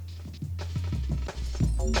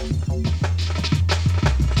Yes,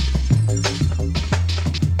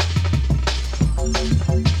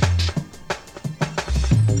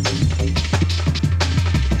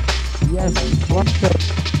 1, 2.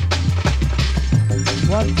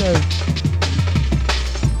 1, 2.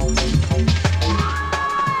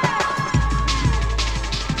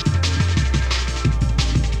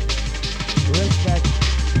 Respect.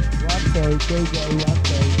 1, 2. DJ 1,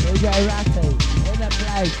 2. DJ Ratty in the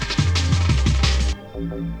place.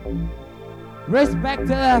 Respect to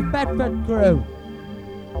the Bedford crew.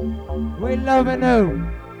 We love and who.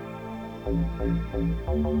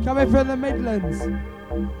 Coming from the Midlands.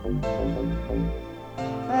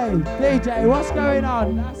 Hey, DJ, what's going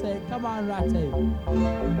on? That's it. Come on, Ratty.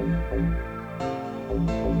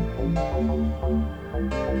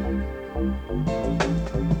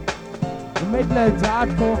 The Midlands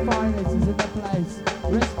hardcore finest is in the place.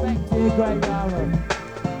 Respect to your great armor.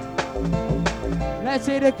 Let's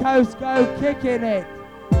see the coast go kicking it.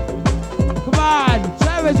 Come on,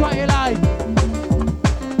 show us what you like.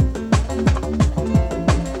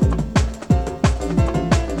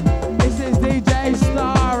 This is DJ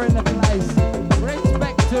Star in the place.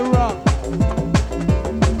 Respect to rock.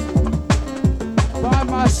 By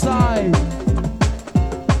my side.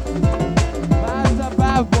 Man's a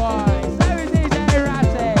bad boy. So is DJ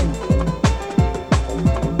Ratty.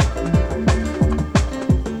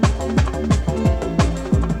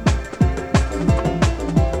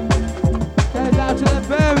 Goes out to the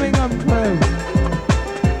Birmingham crew.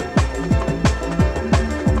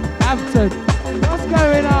 Hampton. What's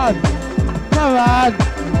going on? Come on.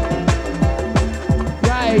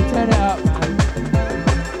 Ray, turn it up, man.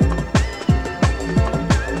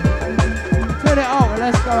 Turn it up and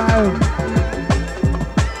let's go home.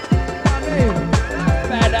 I mean, that's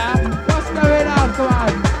better. What's going on? Come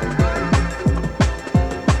on.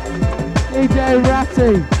 DJ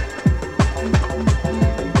Ratty.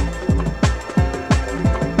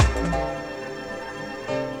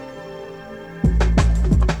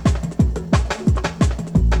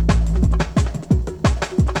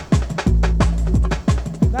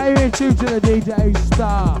 Now you're in tune to the DJ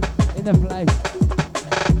Star in the place.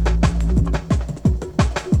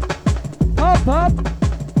 Pump, pump.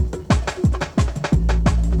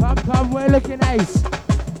 Pump, pump, we're looking ace.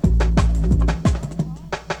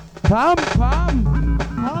 Pump, pump.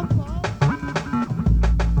 Pump, pump.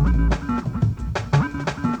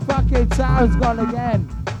 Fucking sound's gone again.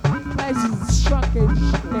 This place is fucking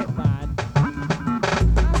shit, man.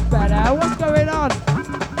 That's better. What's going on?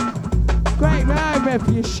 Great rave riff,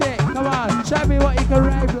 you shit. Come on, show me what you can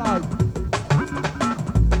rave like.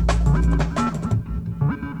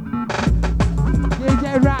 DJ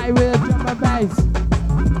Ratty with a drum and bass.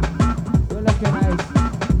 We're looking ace.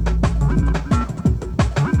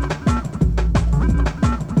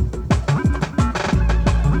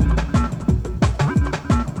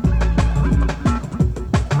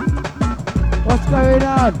 What's going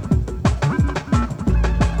on?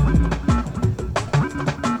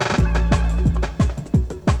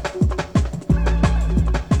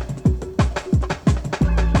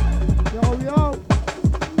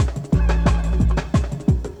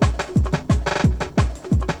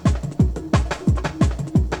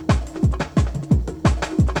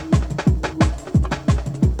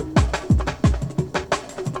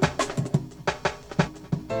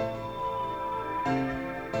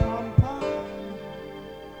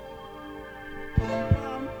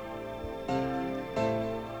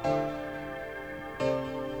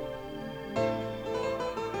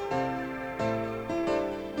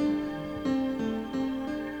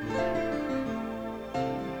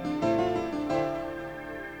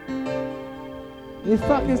 This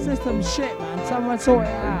fucking system's shit, man. Someone sort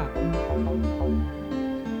it out. You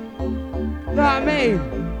know what I mean?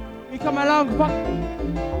 You come along, fuck.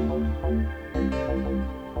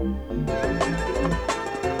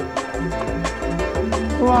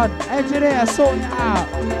 Come on, engineer, sort it out.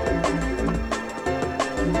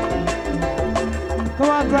 Come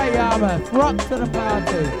on, Great Yarmouth, rock to the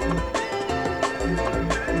party.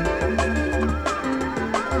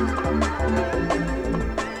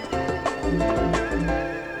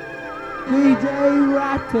 DJ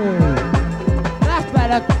Ratty. That's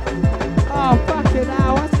better. Oh, fucking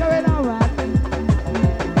hell. What's going on, man?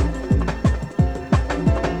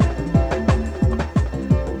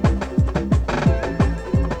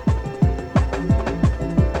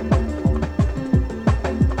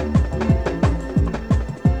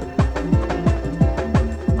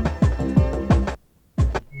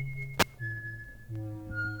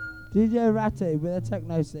 DJ Ratty with a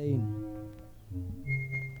techno scene.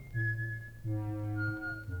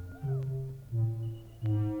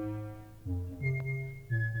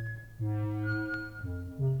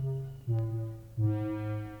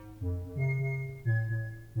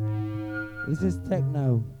 This is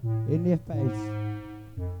techno. In your face.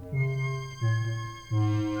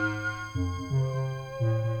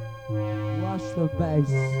 Watch the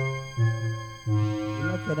bass.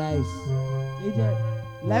 Look at Ace. DJ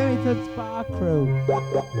Leamington Spa Crew.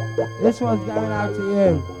 This one's going out to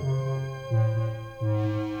you.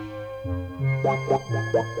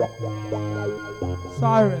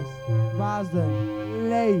 Cyrus, Marsden,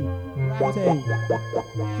 Lee, Ratty,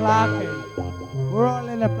 Clarkee. We're all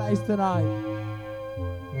in a place tonight.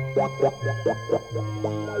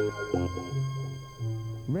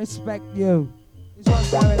 Respect you. This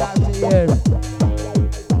one's going out to you.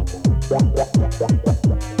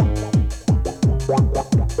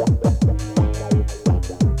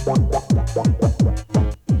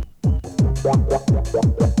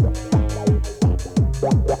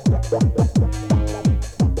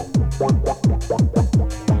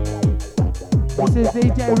 This is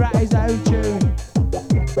DJ Ratty's own tune.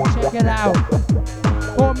 Check it out.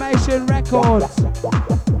 Formation Records.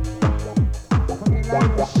 Fucking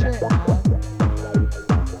load of shit, man.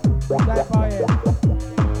 Don't buy it.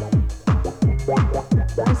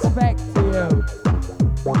 Respect to you.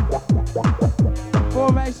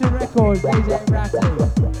 Formation Records, DJ Ratty.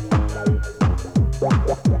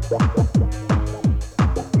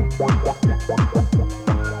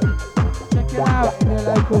 Check it out in your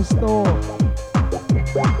local store.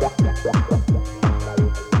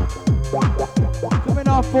 Coming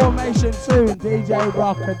off Formation soon, DJ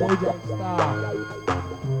Rock and DJ Star.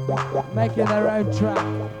 Making their own track,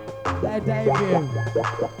 their debut.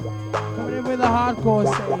 Coming in with a hardcore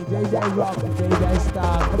scene, DJ Rock and DJ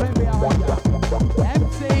Star. Coming behind you.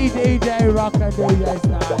 MC DJ Rock and DJ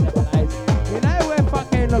Star in the place. You know we're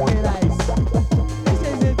fucking looking ace. This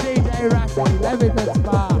is a DJ Ratty, Leamington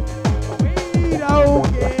Spa. We don't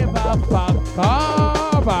give a fuck.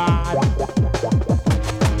 Come on.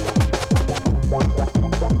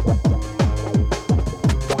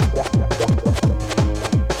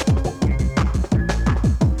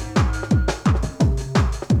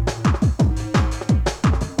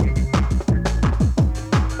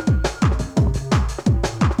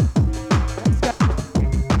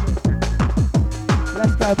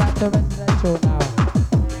 Back to residential now.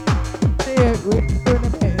 See, we're doing a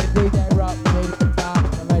bit of DJ Rock, DJ Star, and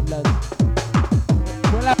the Redlands.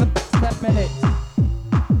 We'll have 10 minutes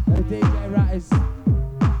of DJ Ratty's.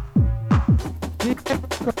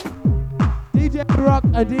 DJ Rock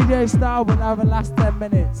and DJ Star will have the last 10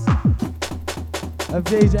 minutes of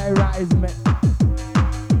DJ Ratty's mix.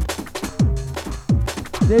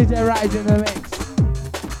 DJ Ratty's in the mix.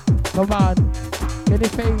 Come on. Can you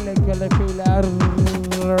feel it? Can you feel it?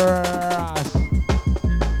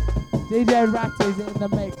 DJ Ratty's in the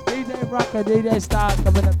mix. DJ Rock and DJ Star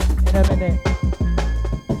coming up in a minute.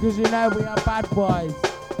 Because you know we are bad boys.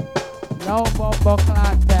 No bomb clock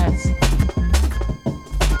test.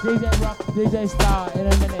 DJ Rock, DJ Star in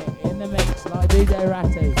a minute. In the mix like DJ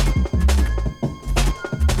Ratty.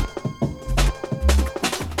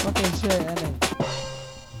 Fucking shit, innit?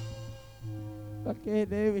 Fucking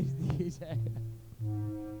do is DJ.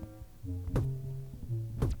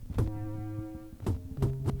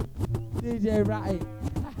 DJ Ratty.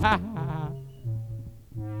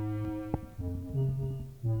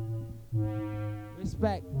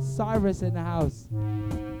 Respect. Cyrus in the house.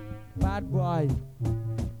 Bad boy.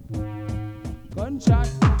 Gunshot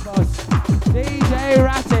to the boss. DJ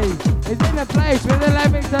Ratty is in the place with the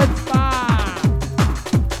Leamington Spa.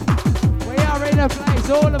 We are in a place,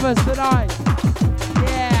 all of us tonight.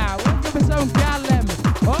 Yeah, we'll give us some gal them.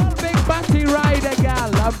 All big batty rider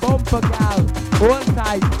gal and bumper gal. All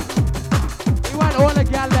tight. We want all the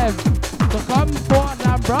gal them to come forward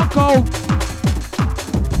and rock out.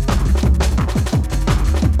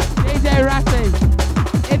 DJ Ratty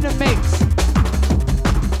in the mix.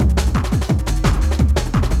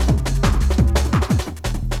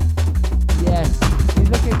 Yes, he's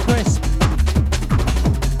looking crisp.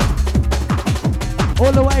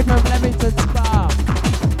 All the way from Leamington Spa.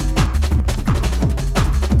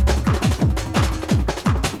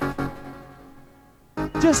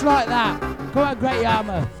 Just like that. Come on, Great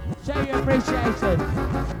Yarmouth. Show your appreciation.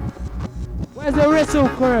 Where's the whistle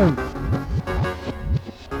crew?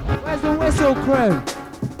 Where's the whistle crew?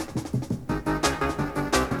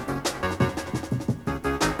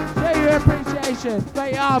 Show your appreciation.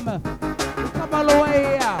 Great Yarmouth. We come all the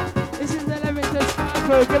way here. This is the Leamington Spa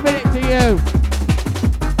crew giving it to you.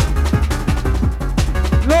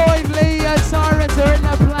 Lloyd, Lee and Cyrus are in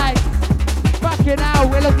the place. Fucking hell,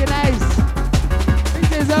 we're looking ace.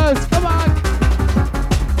 This is us, come on.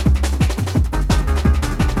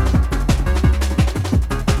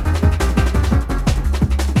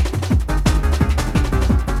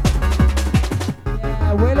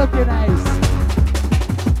 looking ace.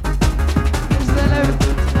 This is the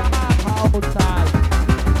limited spark hold tight.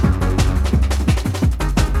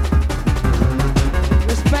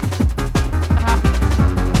 Respect.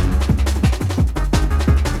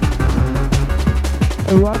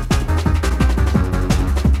 What?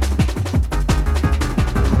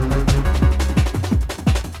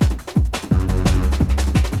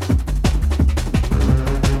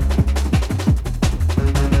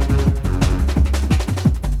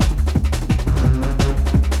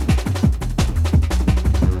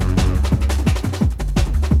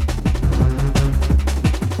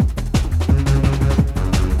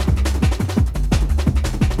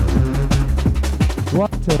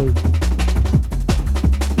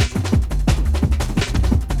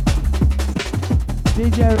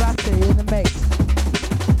 DJ Ratty in the mix.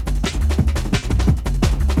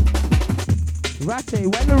 Ratty,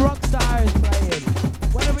 when the Rockstar is playing,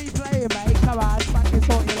 when are we playing, mate? Come on, back and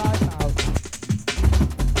sort your life out.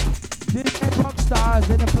 DJ Rockstar's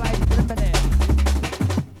in the place in a minute.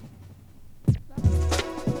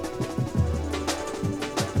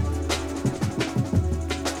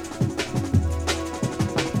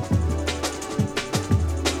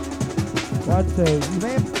 One, two, you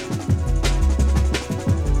mean?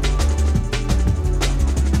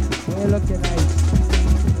 We're looking ace.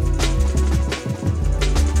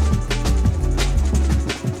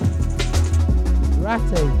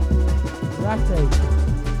 Ratty.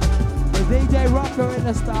 The DJ Rocker in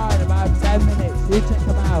the star in about 10 minutes. You check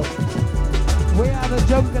them out. We are the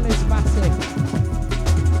Junglist Massive.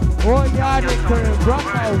 All Yarded crew,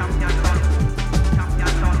 Rocco.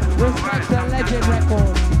 Respect the Legend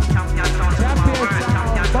Records. Champion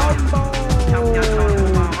Sound, Bombo.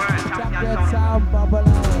 Champion Sound, Bubble.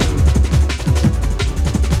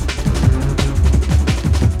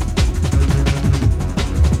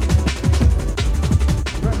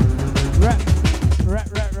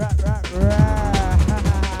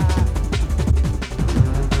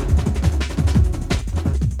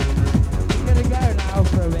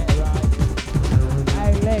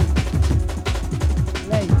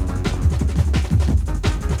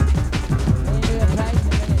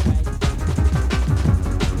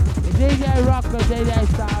 DJ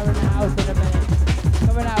Star in the house in a minute.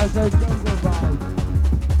 Coming out with those jungle vibes.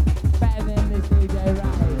 Better than this DJ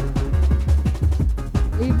Ratty.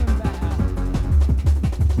 Even better.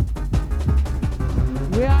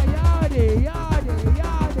 We are Yardy.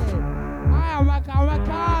 I am a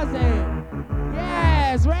kamikaze.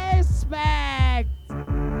 Yes, respect.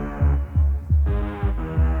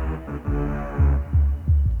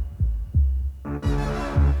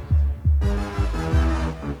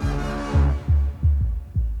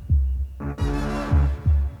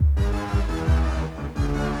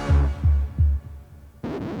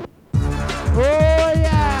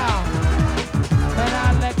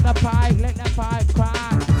 Let the pipe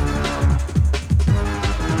crack.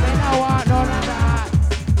 They don't want none of that.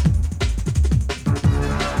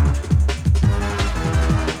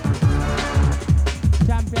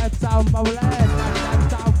 Champion Sound Bubble. Champion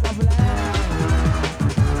Sound Bubble.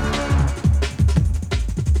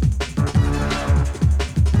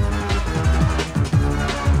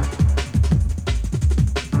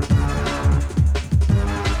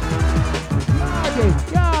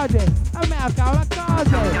 Yardy. America,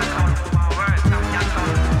 Kamikaze.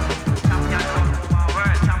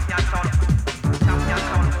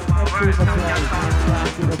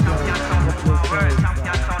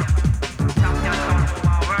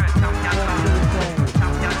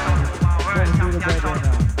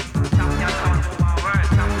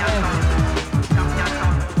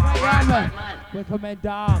 We're coming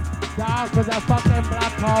dark as a fucking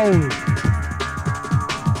black hole.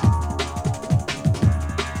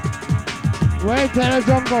 We're to the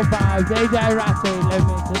jungle bar, DJ Ratty,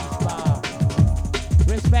 Limited Spa.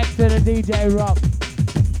 Respect to the DJ Rock.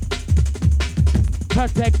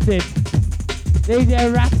 Protected. DJ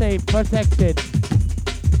Ratty, protected.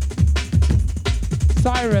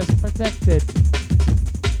 Cyrus, protected.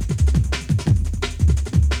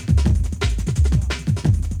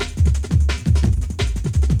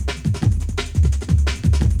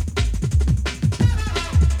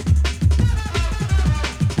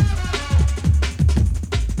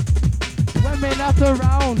 Women not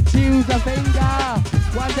around, choose a finger.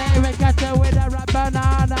 One day we catch her with a red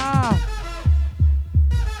banana.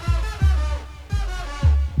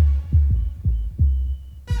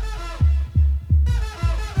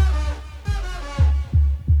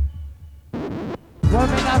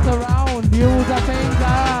 Women not around, use a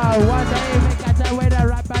finger. One day we catch her with a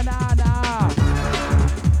red banana.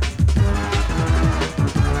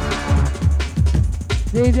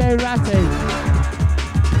 DJ DJ Ratty.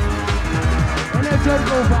 In a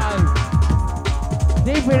jungle vibe.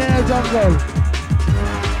 Deep in a jungle.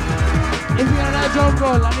 If you're in a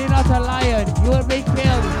jungle and you're not a lion, you will be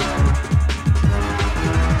killed.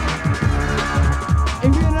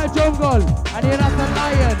 If you're in a jungle and you're not a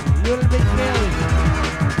lion, you will be killed.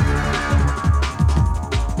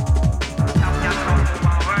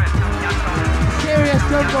 Serious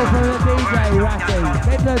jungle from the DJ Ratty,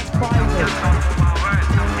 Midland's finest.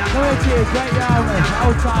 Coming to you, Great Yarmouth,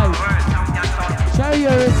 outside. Show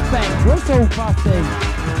your respect, whistle posse.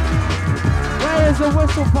 Where is the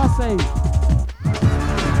whistle posse?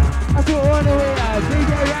 That's what we want to hear.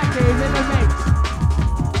 DJ Ratty is in the mix.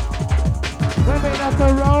 Women have to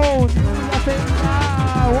roll, nothing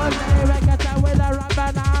now. One day we catch her with a red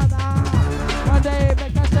banana. One day we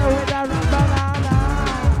catch her with a red banana.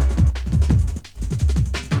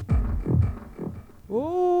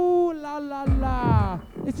 Ooh la la la.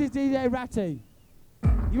 This is DJ Ratty.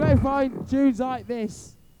 You won't find tunes like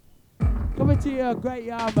this. Coming to you, Great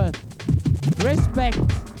Yarmouth. Respect.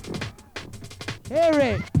 Hear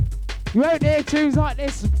it. You won't hear tunes like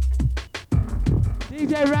this.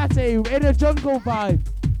 DJ Ratty in a jungle vibe.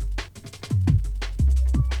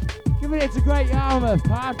 Giving it to Great Yarmouth,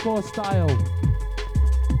 hardcore style.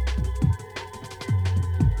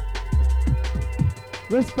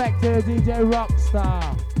 Respect to the DJ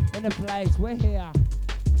Rockstar in the place. We're here.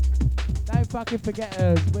 Don't fucking forget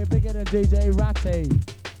us. We're bigger than DJ Ratty.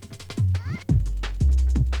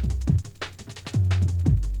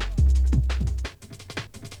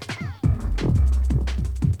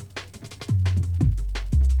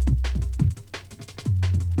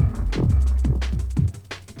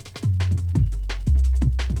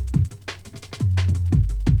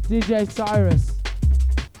 DJ Cyrus.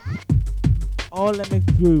 All let me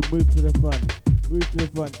crew move to the front. Move to the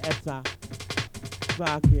front. Etta.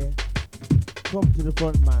 Clarkee. Come to the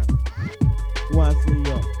front, man. Wanna see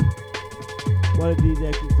you. What a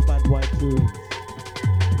DJ keeps the bad boy tunes.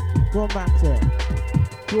 Come back to it.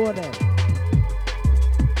 Go there.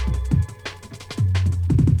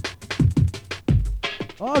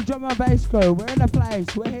 Oh, drum and bass crew. We're in the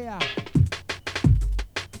place. We're here.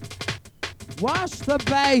 Wash the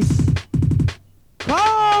bass.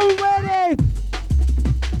 Come with it.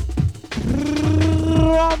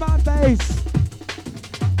 Drum and bass.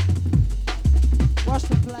 Wash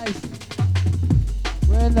the place.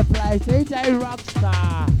 We're in the place. DJ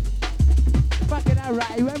Rockstar. Fucking hell,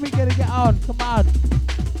 Ratty. When we gonna get on? Come on.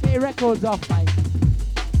 Get your records off, mate.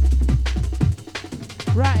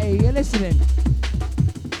 Ratty, you listening?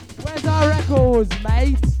 Where's our records,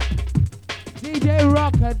 mate? DJ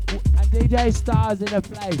Rock and DJ Stars in the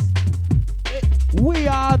place. We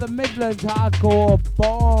are the Midlands hardcore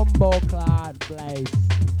bombo-clad place.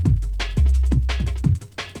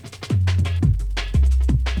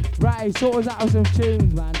 Right, sort us out with some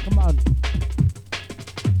tunes, man. Come on.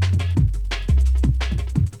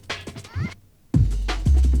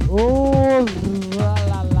 Oh, la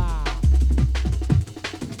la la.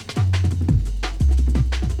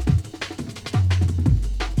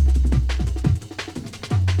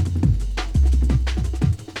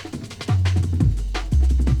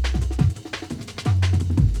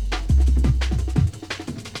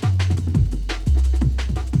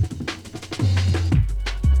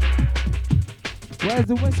 Where's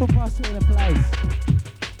the whistle posse in the place?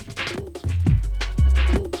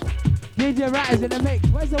 DJ Ratty's in the mix.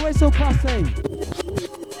 Where's the whistle posse?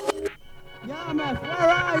 Yarmouth, where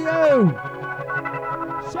are you?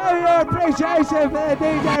 Show your appreciation for the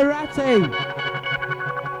DJ Ratty.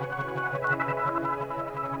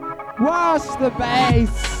 Wash the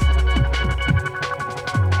bass.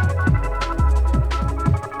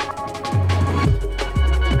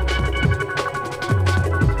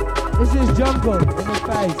 This is jungle in the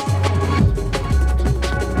face.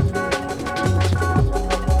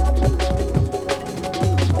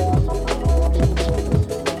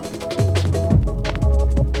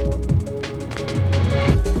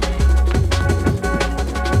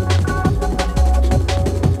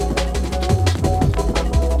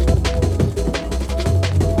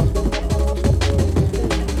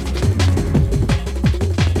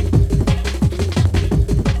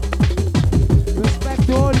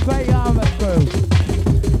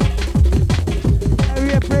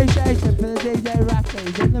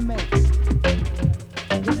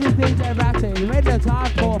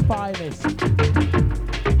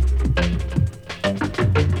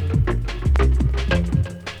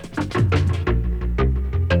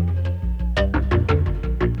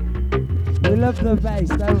 The bass,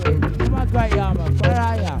 don't we? Come on, Great Yarmouth, where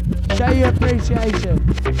are you? Show your appreciation.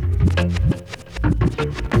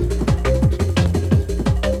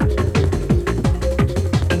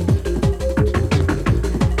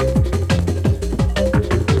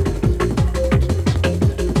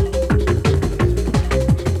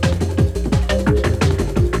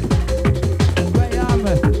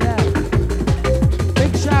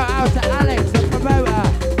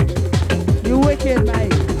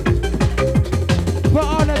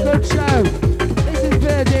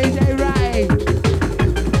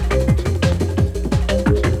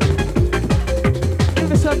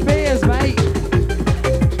 some beers, mate?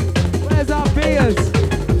 Where's our beers?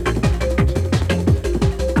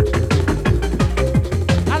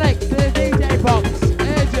 Alex, to the DJ box.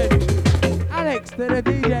 Urgent. Alex, to the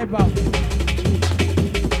DJ box.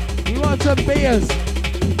 We want some beers.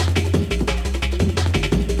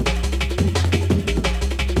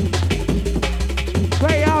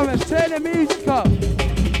 Great Yarmouth, turn the music up.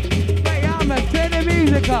 Great Yarmouth, turn the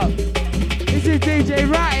music up. This is DJ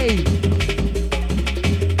Ratty.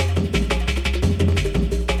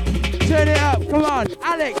 Turn it up, come on.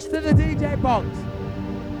 Alex, to the DJ box.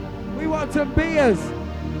 We want some beers.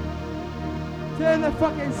 Turn the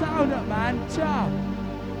fucking sound up, man. Cha.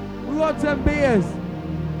 We want some beers.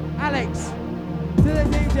 Alex, to the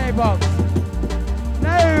DJ box.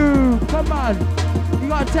 No, come on. You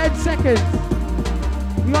got 10 seconds.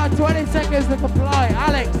 You got 20 seconds to comply.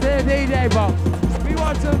 Alex, to the DJ box. We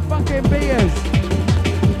want some fucking beers.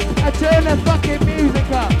 I turn the fucking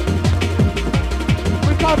music up.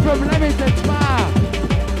 We come from Leamington Spa.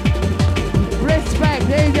 Respect,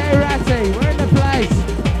 DJ Ratty. We're in the place.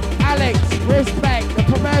 Alex, respect, the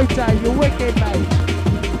promoter. You're wicked, mate.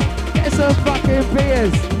 Get some fucking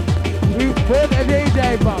beers. We put the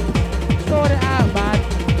DJ box. Sort it out, man.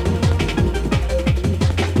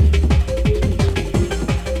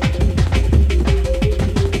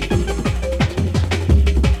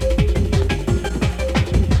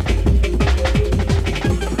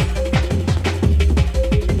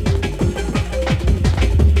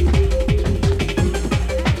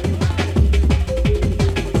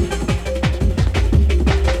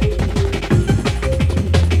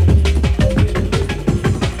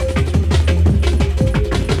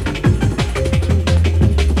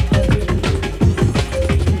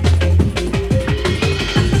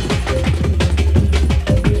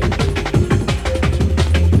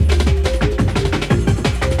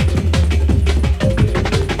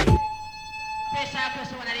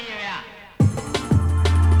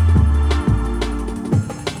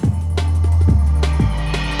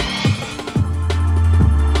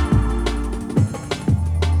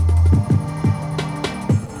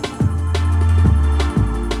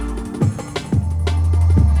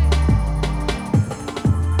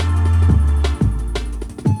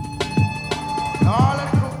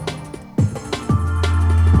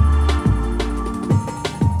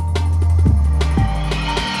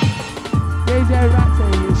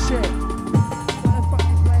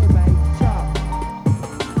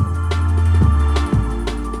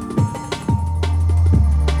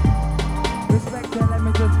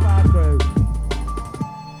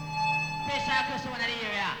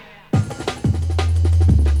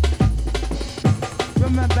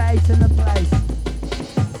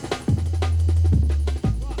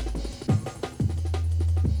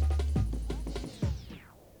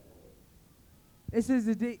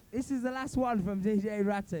 This is the last one from DJ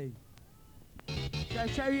Ratty. So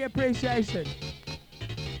show your appreciation.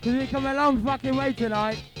 Because we come a long fucking way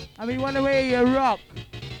tonight and we want to hear you rock.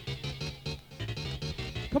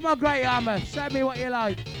 Come on, Great Yarmouth, show me what you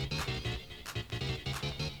like.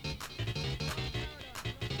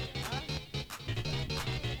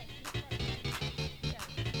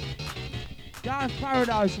 Dance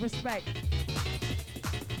Paradise, respect.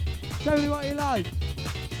 Show me what you like.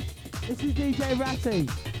 This is DJ Ratty.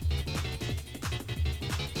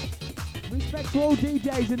 Respect to all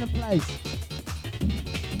DJs in the place.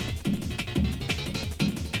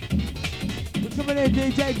 We're coming in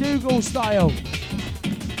DJ Dougal style.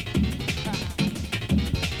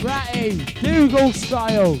 Ratty, Dougal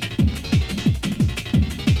style.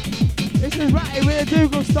 This is Ratty with a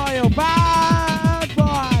Dougal style. Bad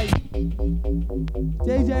boy.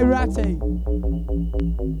 DJ Ratty.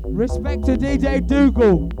 Respect to DJ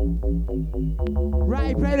Dougal.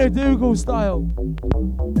 Ratty played a Dougal style.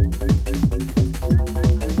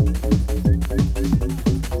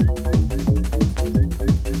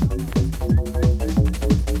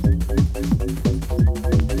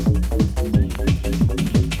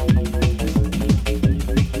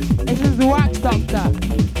 This is the Wax Doctor.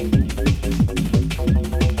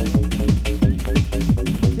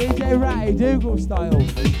 DJ Ratty, Dougal style.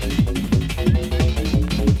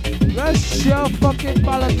 Rush your fucking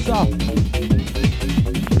balance off.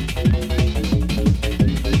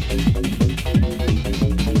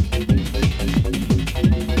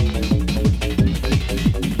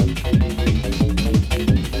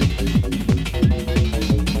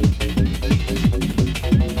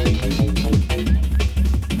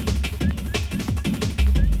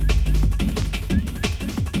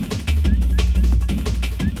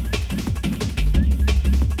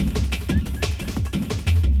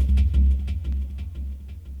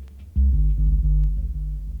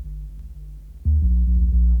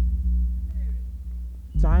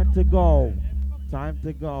 to go. Time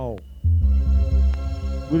to go.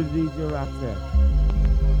 With DJ Ratty.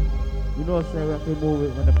 You know, say we have to move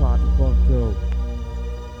it when the party comes through.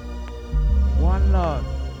 One love.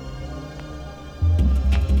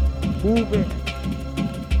 Move it.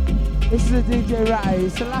 This is a DJ Ratty.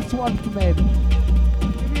 It's the last one from him.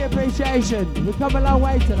 Give me appreciation. We've come a long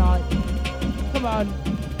way tonight. Come on.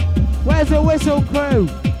 Where's the whistle crew?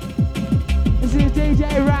 This is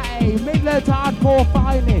DJ Ratty, Midland hardcore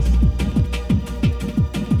finest.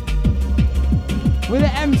 With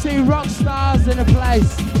the MC rock stars in a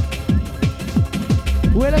place.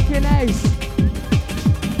 We're looking ace.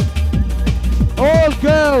 All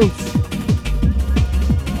girls.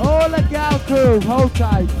 All the girl crew, hold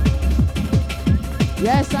tight.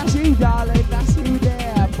 Yes, that's you, darling. That's you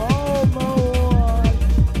there. Boom, boom.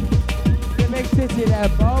 The big titty there.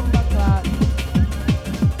 Boom, my clock.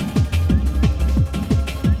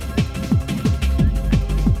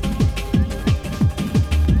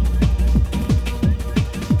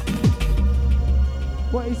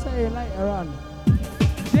 What are you saying later on?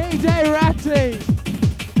 DJ Ratty.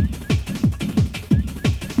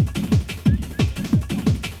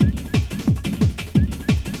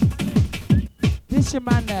 This your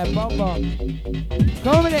man there, Bob Bob.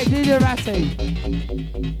 Come with it, DJ Ratty.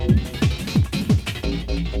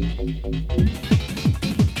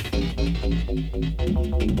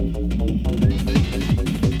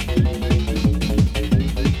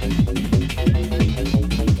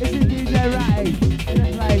 This is DJ Ratty in the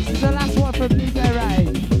place. This is the last one from DJ Ratty.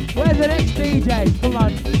 Where's the next DJ? Come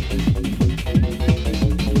on.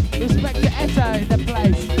 Respect to Etta in the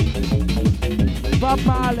place. Bob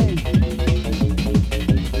Marley.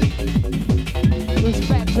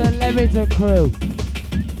 Respect to the Leamington crew.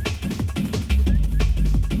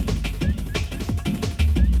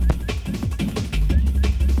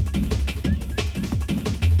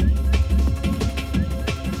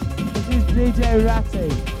 This is DJ Ratty,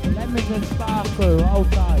 Leamington Spa crew, hold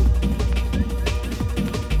tight.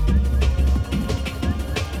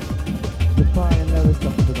 We're playing a little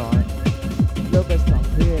stuff tonight. A little bit of stuff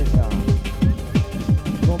here, yeah.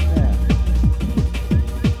 From there.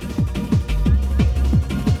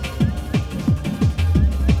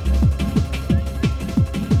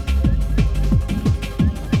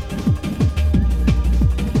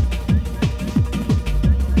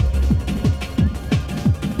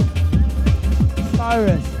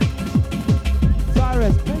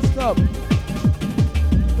 Cyrus, pissed up.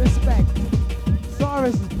 Respect.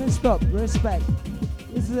 Cyrus is pissed up. Respect.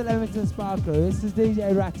 This is the Leamington Sparkle. This is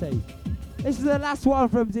DJ Ratty. This is the last one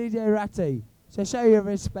from DJ Ratty. So show your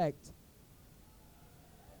respect.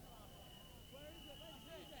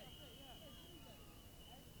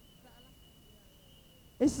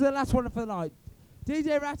 This is the last one for the night.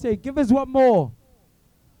 DJ Ratty, give us one more.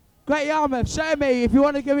 Great Yarmouth, show me if you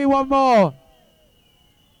want to give me one more.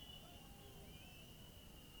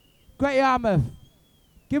 Great Yarmouth,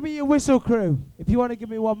 give me your whistle crew if you want to give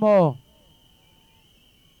me one more.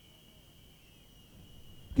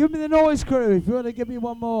 Give me the noise crew if you want to give me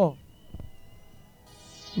one more.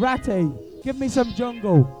 Ratty, give me some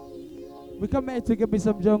jungle. We come here to give me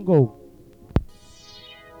some jungle.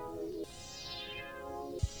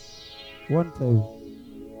 1, 2.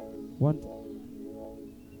 1, 2.